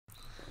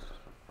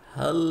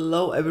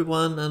Hello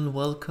everyone and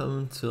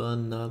welcome to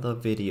another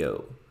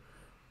video.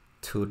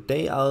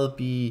 Today I'll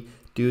be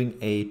doing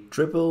a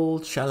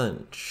Dribbble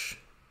challenge,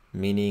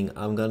 meaning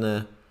I'm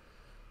gonna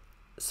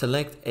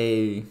select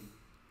a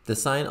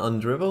design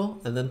on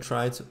Dribbble and then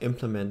try to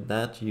implement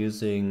that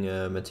using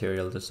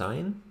material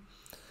design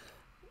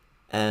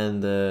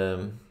and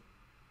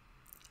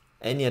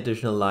any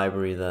additional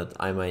library that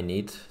I might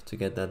need to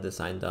get that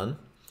design done.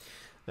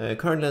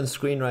 Currently on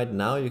screen right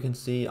now you can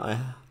see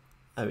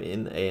I'm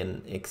in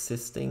an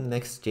existing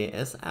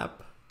Next.js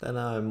app that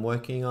I'm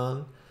working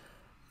on,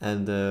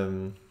 and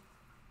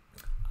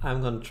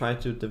I'm gonna try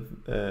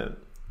to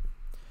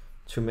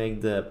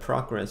make the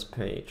progress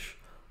page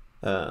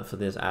for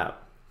this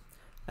app.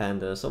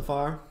 And so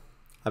far,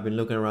 I've been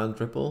looking around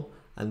Dribbble,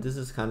 and this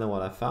is kind of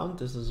what I found.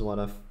 This is what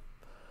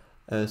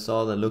I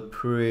saw that looked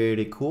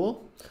pretty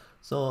cool.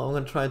 So I'm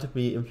gonna try to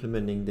be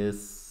implementing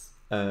this,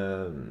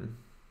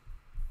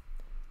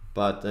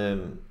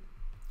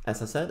 as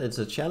I said, it's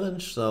a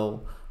challenge,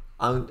 so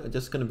I'm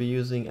just going to be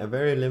using a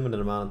very limited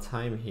amount of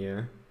time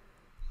here,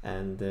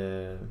 and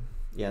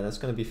yeah, that's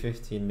going to be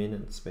 15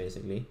 minutes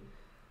basically.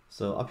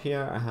 So up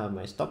here I have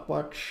my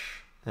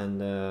stopwatch,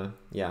 and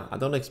yeah, I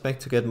don't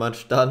expect to get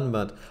much done,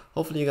 but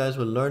hopefully you guys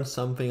will learn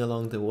something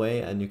along the way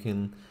and you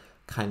can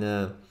kind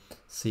of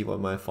see what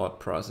my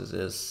thought process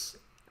is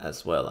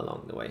as well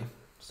along the way.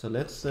 So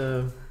let's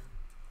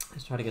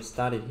try to get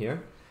started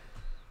here.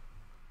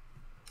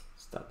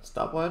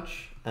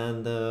 Stopwatch,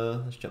 and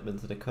let's jump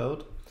into the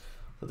code.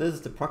 So this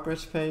is the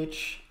progress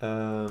page.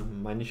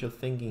 My initial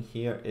thinking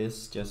here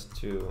is just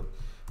to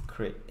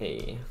create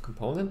a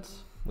component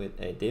with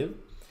a div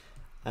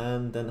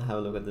and then have a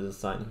look at the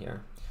design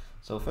here.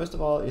 So first of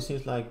all, it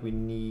seems like we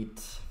need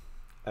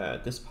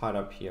this part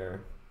up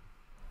here.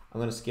 I'm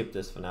going to skip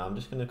this for now. I'm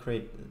just going to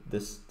create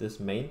this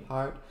main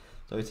part.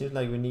 So it seems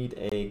like we need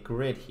a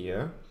grid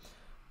here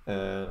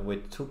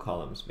with 2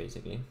 columns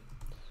basically.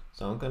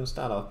 So I'm going to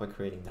start off by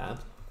creating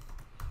that.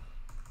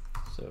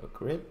 So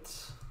grid,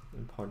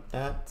 import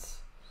that,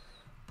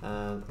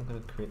 and I'm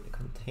going to create a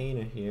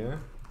container here,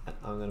 and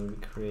I'm going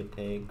to create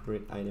a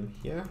grid item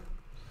here,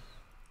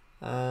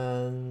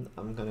 and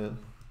I'm going to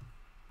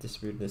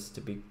distribute this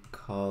to be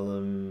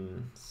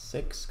column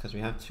 6 because we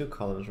have 2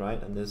 columns,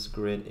 right? And this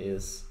grid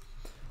is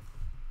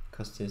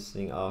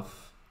consisting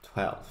of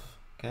 12.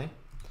 Okay,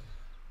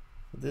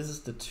 this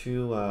is the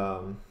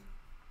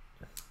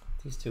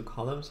these 2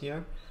 columns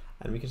here.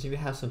 And we can see we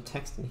have some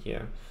text in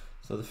here.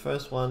 So the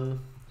first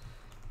one,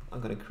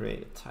 I'm going to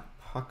create a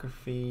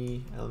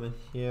typography element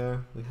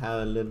here. We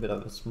have a little bit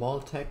of a small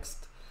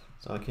text,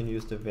 so I can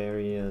use the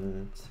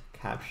variant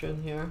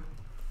caption here.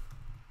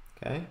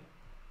 Okay,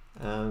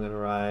 and I'm going to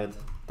write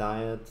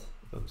diet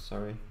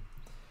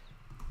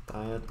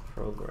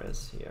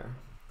progress here.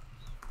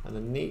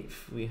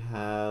 Underneath we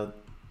have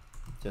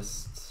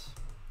just,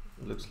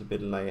 looks a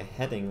bit like a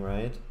heading,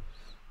 right?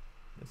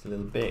 It's a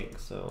little big,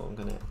 so I'm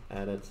going to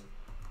add it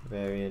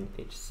variant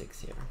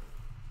h6 here,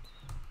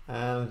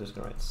 and I'm just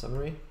gonna write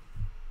summary.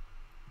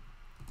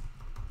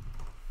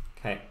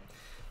 Okay,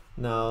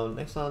 now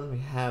next on we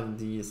have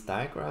this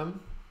diagram,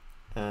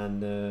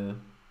 and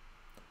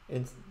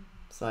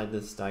inside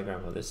this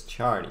diagram, or this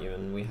chart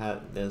even, we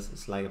have this,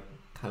 it's like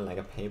kind of like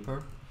a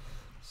paper.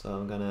 So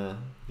I'm gonna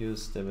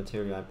use the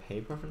material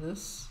paper for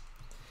this,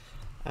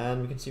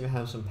 and we can see we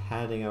have some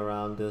padding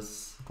around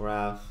this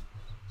graph,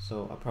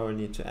 so I probably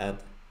need to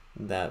add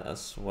that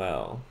as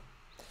well.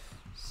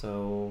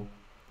 So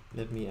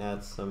let me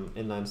add some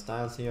inline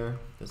styles here.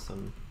 There's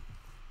some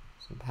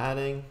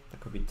padding,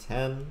 that could be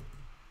 10.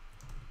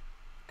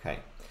 Okay,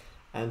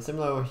 and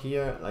similar over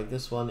here, like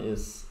this one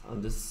is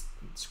on this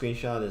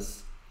screenshot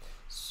is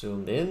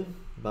zoomed in,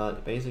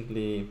 but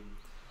basically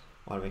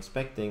what I'm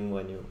expecting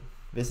when you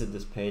visit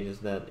this page is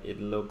that it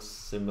looks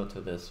similar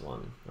to this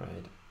one,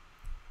 right?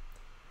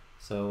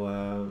 So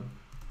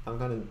I'm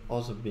gonna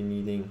also be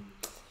needing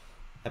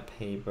a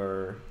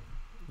paper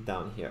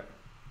down here.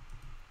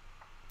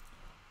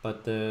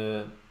 But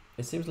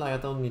it seems like I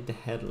don't need the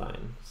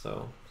headline,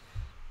 so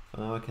for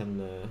now I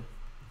can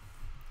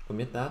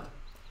omit that.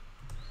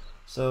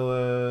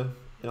 So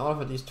in order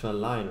for these to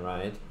align,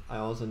 right, I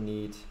also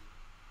need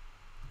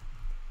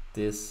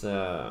this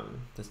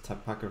this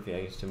typography. I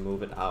used to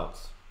move it out.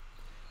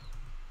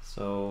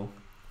 So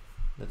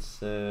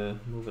let's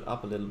move it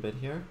up a little bit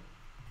here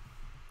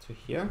to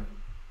here.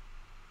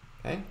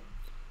 Okay,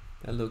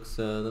 that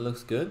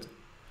looks good.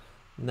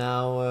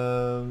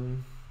 Now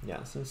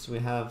yeah, since we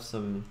have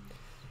some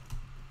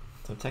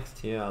text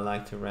here, I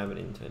like to wrap it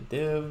into a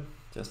div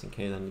just in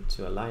case I need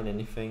to align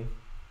anything.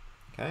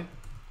 Okay,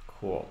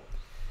 cool.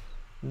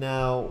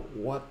 Now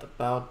what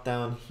about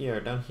down here?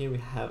 Down here we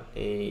have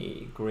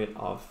a grid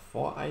of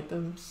 4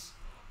 items,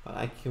 but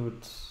I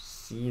could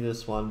see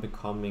this one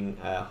becoming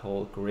a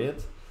whole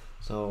grid.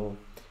 So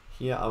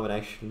here I would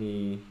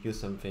actually use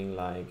something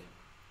like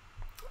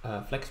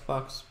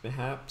Flexbox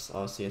perhaps,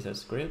 or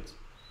CSS grid,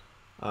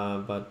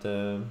 but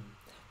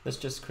let's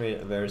just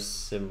create a very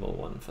simple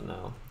one for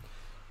now.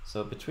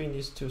 So between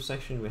these 2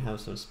 sections we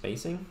have some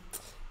spacing,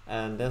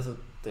 And there's a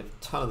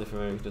ton of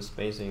different ways to do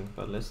spacing,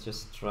 but let's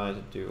just try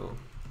to do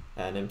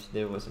an empty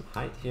div with some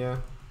height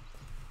here.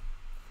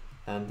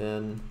 And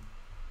then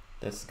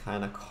let's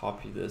kind of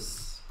copy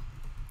this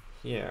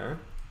here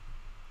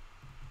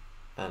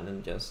and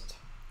then just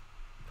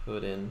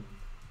put in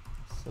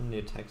some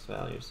new text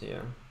values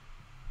here.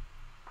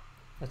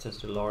 Let's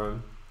just do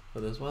lorem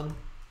for this one.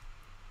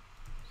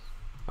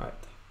 Alright,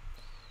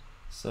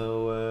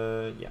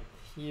 so yeah,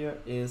 here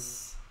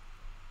is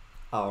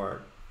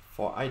our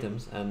 4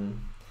 items,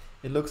 and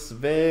it looks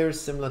very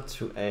similar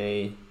to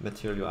a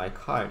Material UI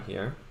card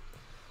here.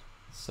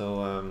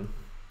 So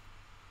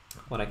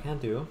what I can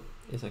do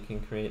is I can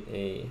create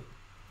a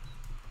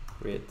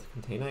grid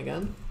container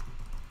again,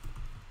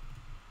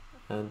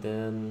 and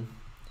then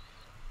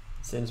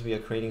since we are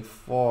creating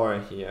 4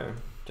 here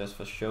just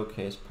for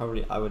showcase,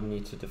 probably I would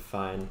need to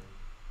define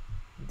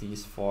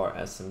these 4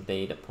 as some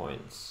data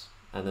points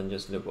and then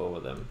just loop over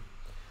them.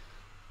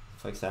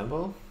 For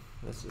example,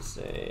 let's just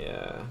say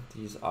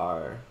these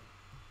are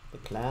the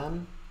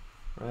plan,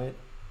 right?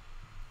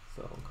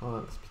 So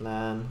const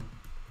plan,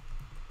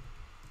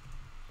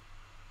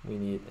 we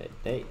need a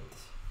date,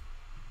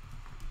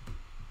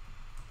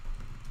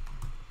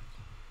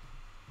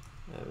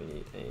 and we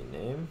need a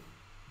name,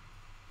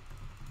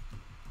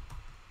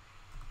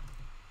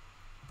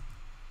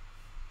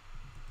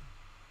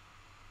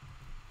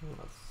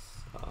 what's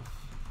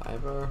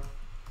fiber,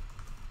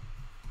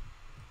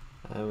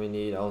 and we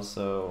need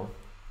also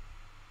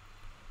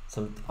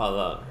some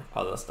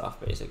other stuff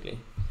basically.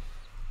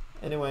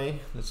 Anyway,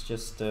 let's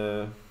just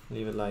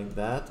leave it like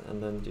that,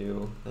 and then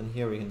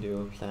here we can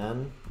do a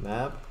plan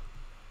map,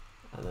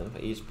 and then for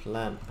each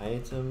plan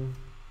item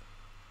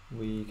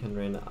we can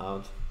render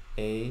out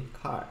a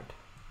card.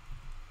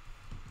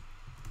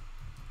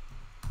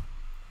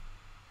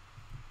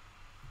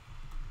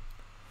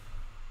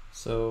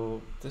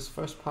 So this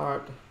first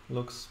part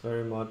looks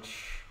very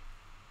much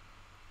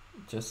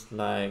just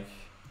like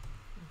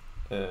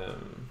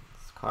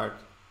card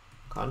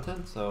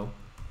content. So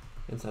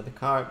inside the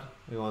card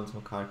we want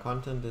some card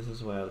content. This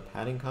is where the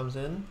padding comes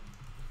in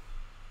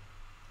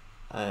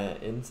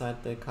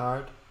inside the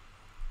card,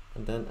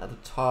 and then at the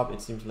top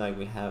it seems like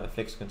we have a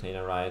fixed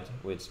container, right,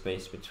 with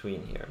space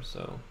between here.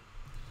 So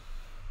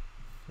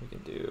we can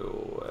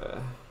do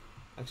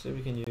actually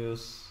we can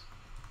use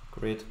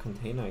grid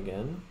container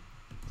again.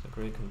 So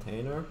grid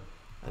container,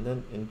 and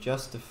then in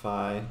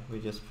justify we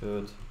just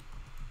put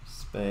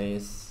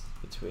space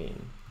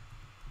between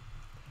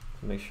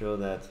to make sure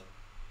that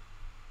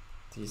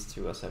these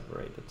two are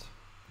separated.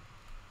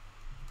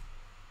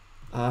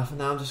 For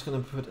now I'm just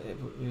gonna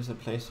use a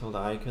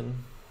placeholder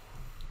icon,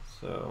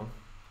 so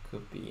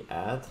could be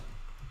add.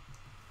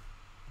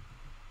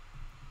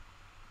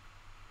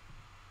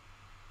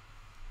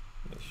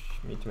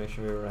 Need to make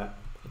sure we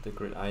put the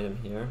grid item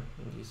here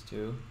in these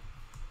two,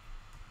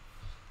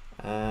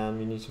 and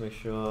we need to make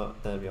sure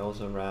that we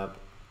also wrap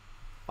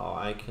our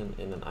icon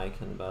in an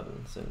icon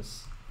button,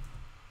 since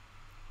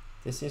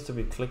this seems to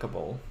be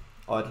clickable,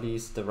 or at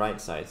least the right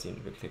side seems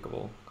to be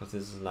clickable, because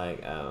this is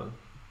like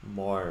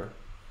more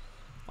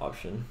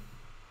option.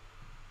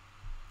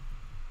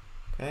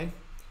 Okay,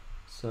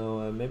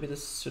 so maybe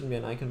this shouldn't be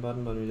an icon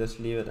button, but we just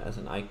leave it as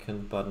an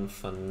icon button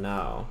for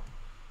now.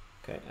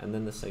 Okay, and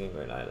then the second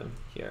grid item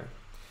here.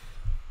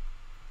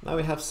 Now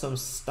we have some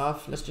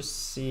stuff. Let's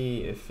just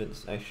see if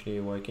it's actually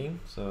working.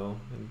 So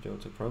let me go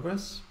to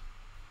progress.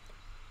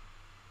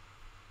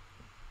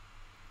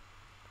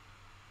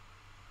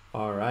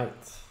 All right,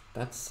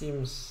 that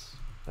seems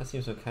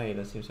okay.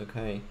 That seems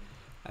okay,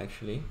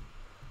 actually.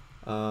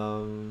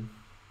 All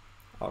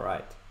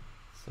right,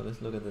 so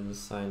let's look at the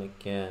design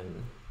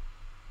again.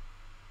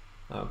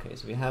 Okay,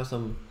 so we have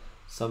some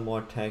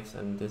more text,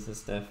 and this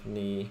is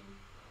definitely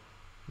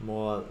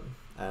more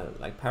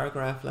like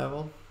paragraph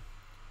level.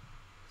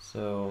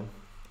 So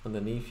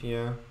underneath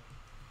here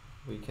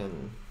we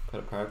can put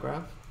a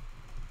paragraph,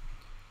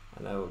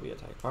 and that will be a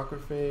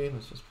typography.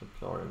 Let's just put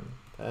lorem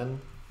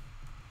 10.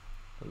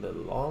 A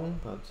little long,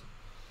 but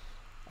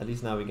at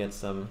least now we get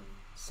some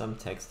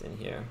text in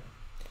here.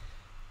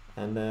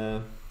 And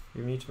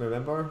we need to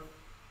remember,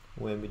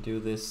 when we do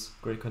this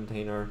grid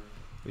container,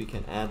 we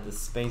can add the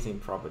spacing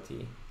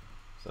property.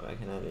 So I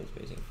can add in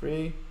spacing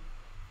free,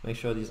 make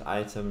sure these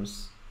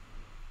items,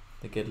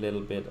 they get a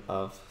little bit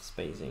of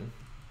spacing.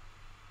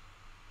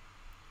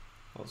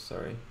 Oh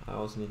sorry, I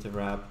also need to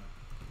wrap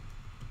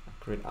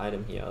a grid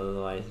item here,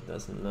 otherwise it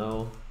doesn't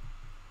know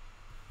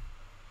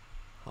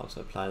how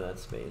to apply that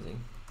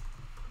spacing.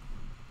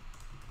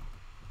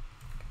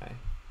 Okay.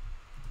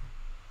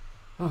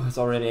 Oh, it's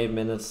already 8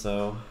 minutes,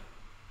 so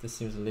this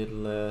seems a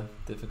little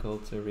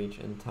difficult to reach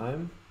in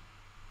time.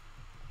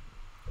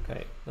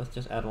 Okay, let's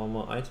just add one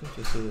more item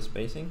to see the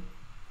spacing.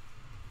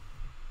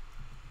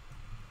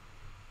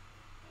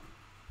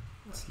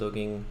 It's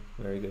looking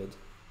very good.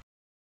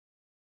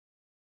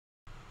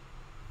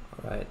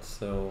 Alright,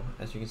 so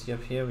as you can see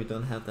up here, we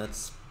don't have that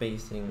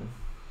spacing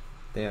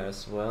there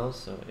as well.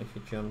 So if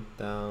we jump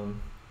down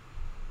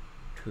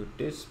to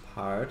this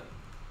part,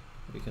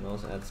 we can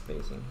also add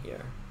spacing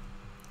here.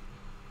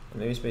 And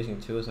maybe spacing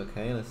 2 is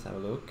okay. Let's have a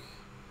look.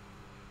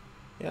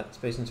 Yeah,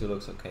 spacing 2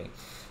 looks okay.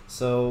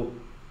 So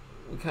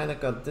we kind of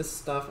got this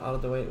stuff out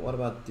of the way. What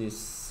about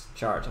these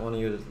charts? I want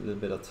to use a little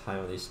bit of time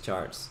on these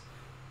charts.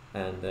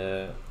 And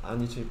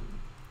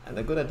and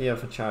a good idea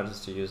for charts is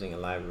to using a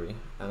library.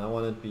 And I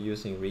want to be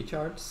using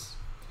recharts.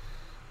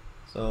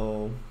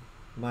 So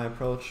my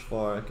approach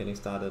for getting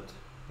started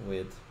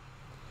with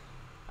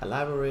a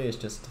library is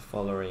just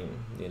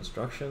following the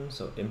instructions,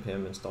 so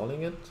npm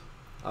installing it.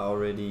 I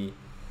already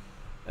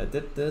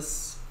did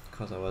this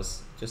because I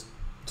was just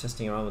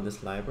testing around with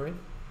this library,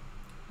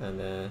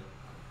 and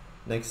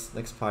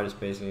next part is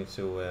basically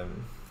to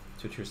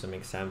choose some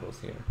examples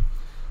here.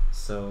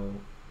 So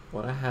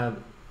what I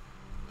have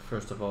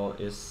first of all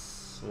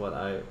is what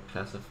I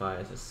classify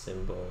as a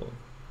simple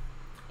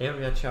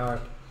area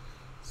chart.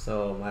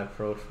 So my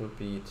approach would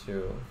be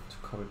to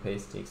copy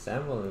paste the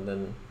example and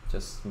then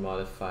just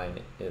modify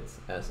it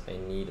as I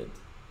need it.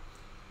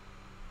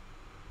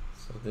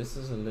 So this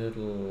is a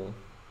little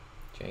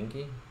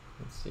janky.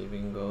 Let's see if we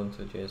can go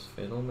into JS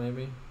Fiddle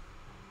maybe.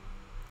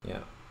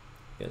 Yeah,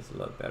 it's a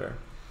lot better.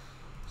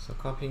 So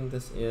copying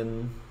this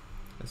in,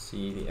 let's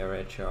see the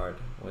area chart.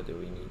 Where do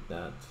we need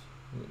that?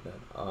 We need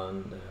that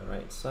on the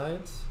right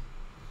side.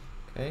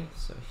 Okay,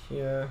 so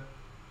here.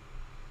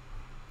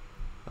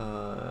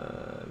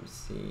 Let's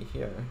see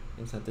here.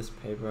 Inside this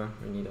paper,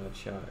 we need our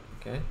chart.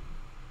 Okay,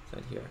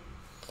 inside here.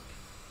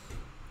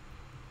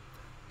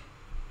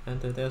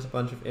 And there's a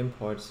bunch of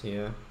imports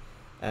here.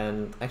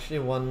 And actually,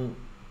 one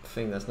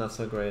thing that's not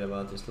so great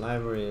about this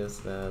library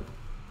is that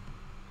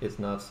it's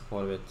not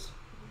supported with,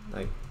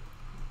 like,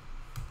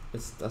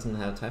 it doesn't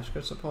have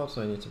TypeScript support,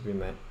 so I need to be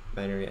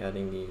manually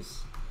adding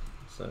these.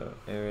 So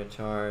area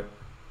chart,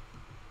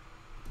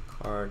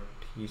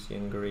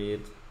 Cartesian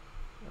grid,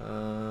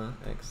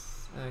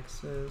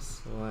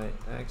 x-axis,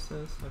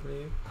 y-axis, I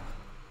believe.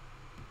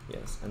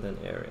 Yes, and then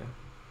area.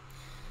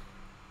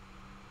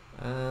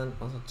 And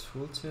also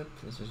tooltip.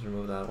 Let's just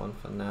remove that one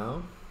for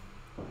now.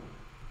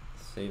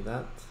 Save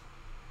that.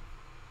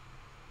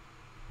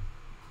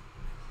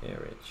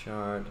 Area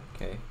chart.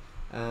 Okay.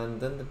 And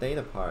then the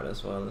data part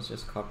as well. Let's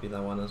just copy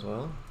that one as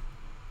well.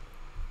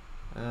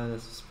 And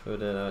let's just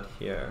put it out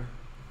here.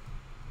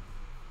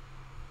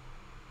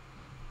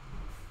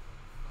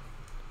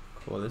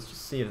 Cool. Let's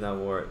just see if that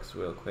works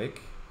real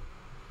quick.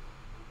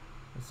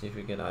 Let's see if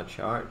we get our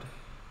chart.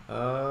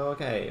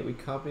 Okay, we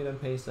copied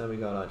and pasted and we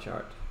got our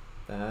chart.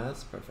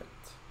 That's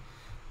perfect.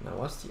 Now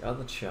what's the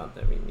other chart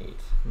that we need?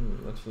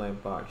 Looks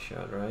like bar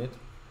chart, right?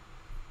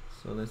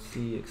 So let's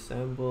see,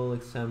 example,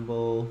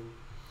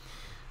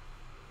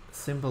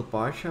 simple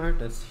bar chart,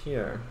 that's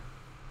here.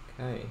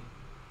 Okay,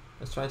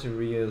 let's try to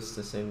reuse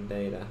the same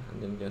data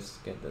and then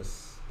just get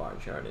this bar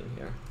chart in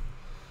here.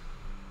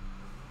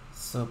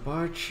 So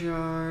bar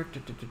chart,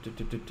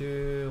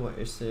 what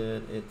is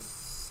it?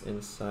 It's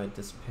inside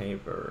this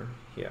paper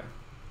here.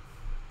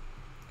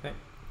 Okay,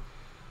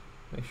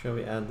 make sure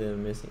we add the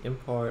missing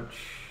import.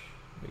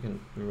 We can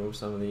remove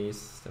some of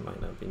these, they might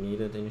not be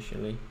needed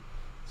initially.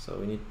 So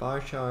we need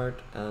bar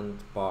chart and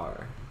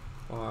bar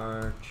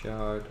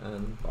chart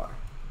and bar.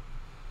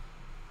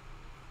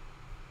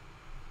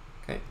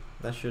 Okay,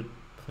 that should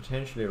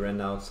potentially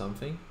render out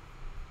something.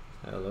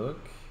 Have a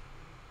look.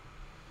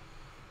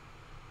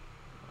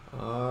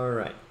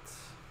 Alright,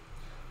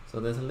 so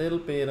there's a little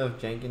bit of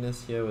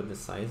jankiness here with the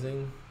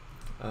sizing.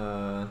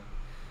 In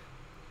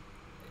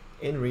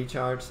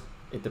recharts,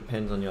 it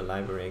depends on your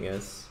library, I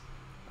guess.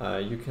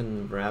 You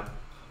can wrap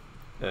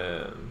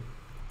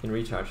in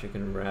recharge, you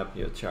can wrap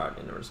your chart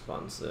in a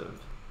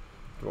responsive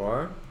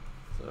drawer.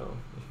 So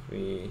if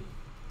we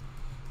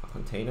a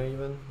container,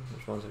 even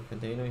responsive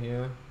container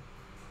here,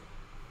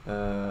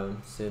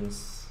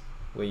 since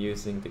we're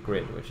using the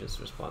grid, which is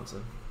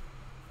responsive.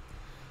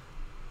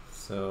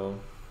 So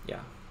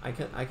yeah, I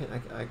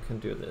can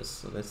do this.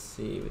 So let's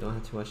see, we don't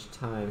have too much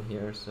time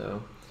here.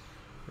 So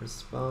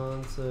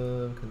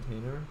responsive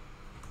container.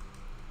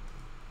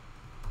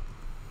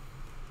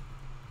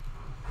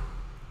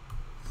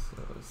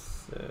 So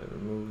let's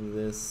remove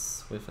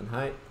this width and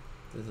height.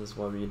 This is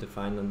what we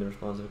defined on the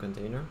responsive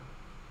container.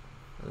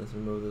 And let's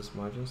remove this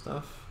margin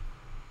stuff.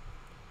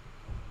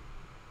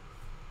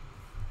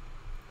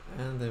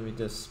 And then we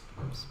just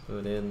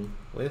put in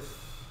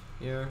width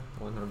here,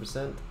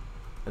 100%,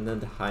 and then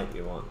the height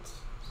we want.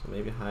 So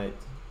maybe height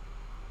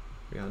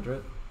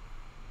 300.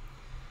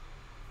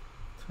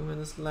 2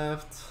 minutes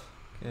left.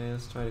 Okay,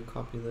 let's try to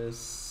copy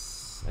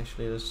this.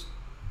 Actually, let's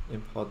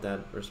import that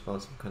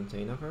responsive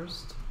container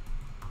first.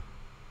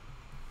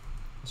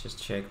 Let's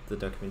just check the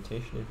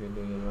documentation if you're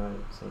doing it right.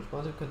 So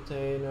responsive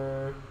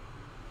container.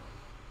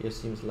 Here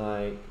seems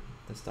like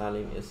the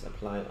styling is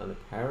applied on the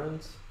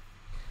parent,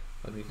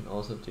 but we can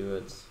also do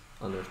it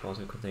on the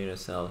responsive container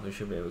itself. We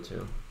should be able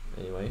to.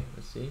 Anyway,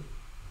 let's see.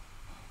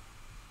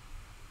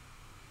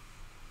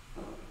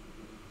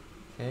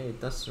 Okay,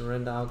 it does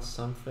render out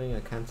something.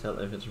 I can't tell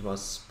if it's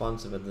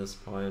responsive at this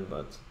point,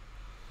 but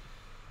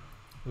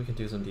we can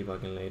do some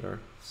debugging later.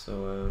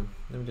 So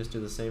let me just do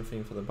the same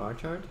thing for the bar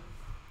chart.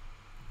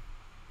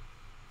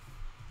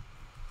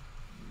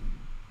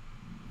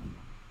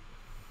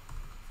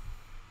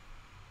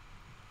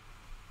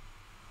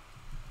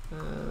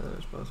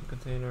 Close a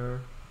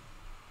container.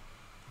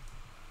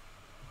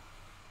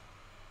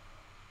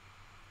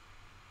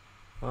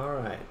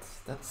 Alright,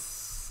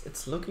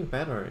 it's looking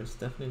better. It's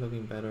definitely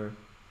looking better.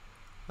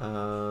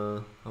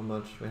 How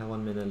much? We have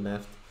 1 minute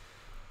left.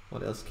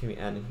 What else can we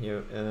add in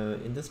here?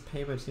 In this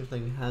paper, it seems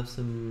like we have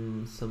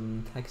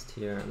some text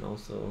here and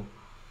also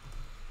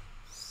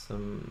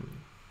some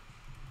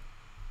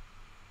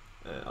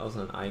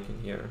also an icon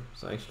here.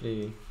 So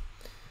actually,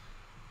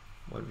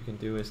 what we can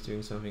do is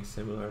doing something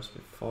similar as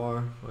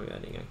before. We're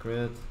adding a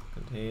grid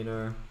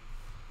container.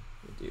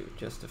 We do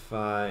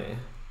justify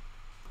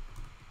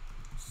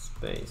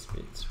space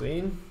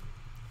between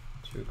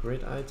two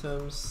grid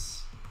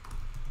items.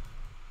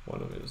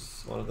 One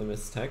of them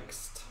is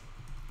text,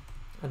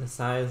 and the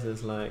size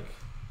is like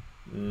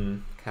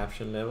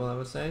caption level, I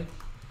would say.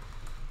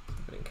 So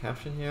putting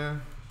caption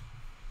here,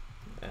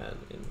 and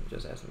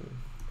just add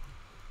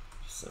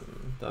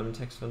some dummy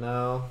text for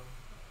now,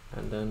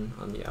 and then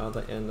on the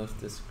other end of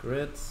this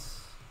grid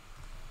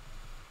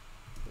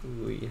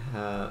we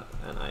have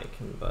an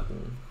icon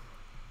button.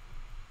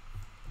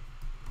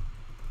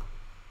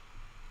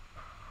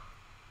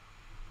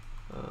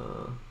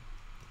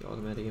 The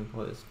automatic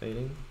import is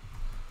failing,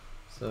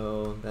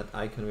 so that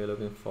icon we're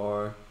looking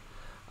for,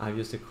 I've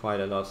used it quite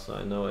a lot, so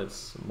I know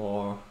it's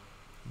more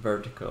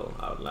vertical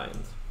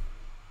outlined.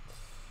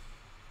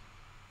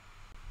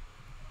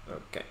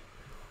 Okay,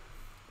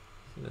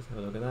 so let's have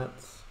a look at that.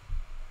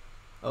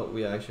 Oh,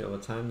 we are actually over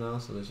time now,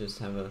 so let's just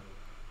have a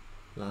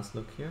last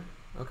look here.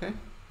 Okay,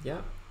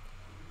 yeah,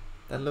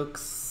 that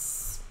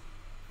looks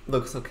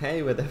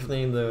okay. We're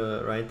definitely in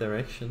the right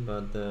direction,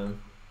 but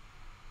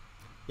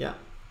yeah,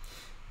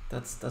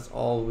 that's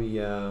all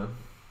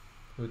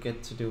we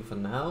get to do for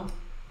now.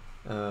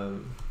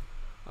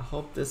 I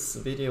hope this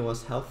video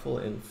was helpful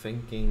in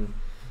thinking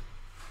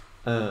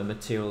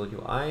material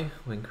UI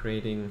when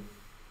creating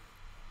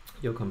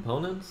your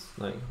components,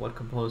 like what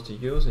components to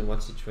use in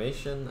what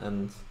situation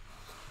and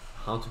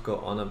how to go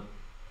on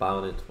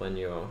about it when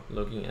you're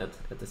looking at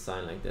a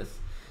design like this.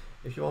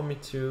 If you want me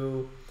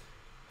to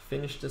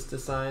finish this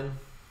design,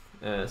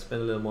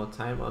 spend a little more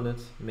time on it,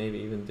 maybe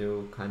even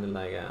do kind of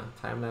like a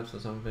time lapse or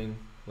something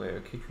where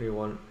you quickly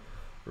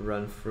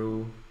run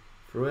through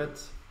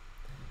it,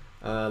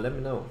 let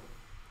me know,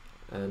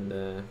 and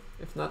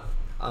if not,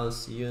 I'll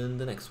see you in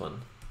the next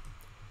one.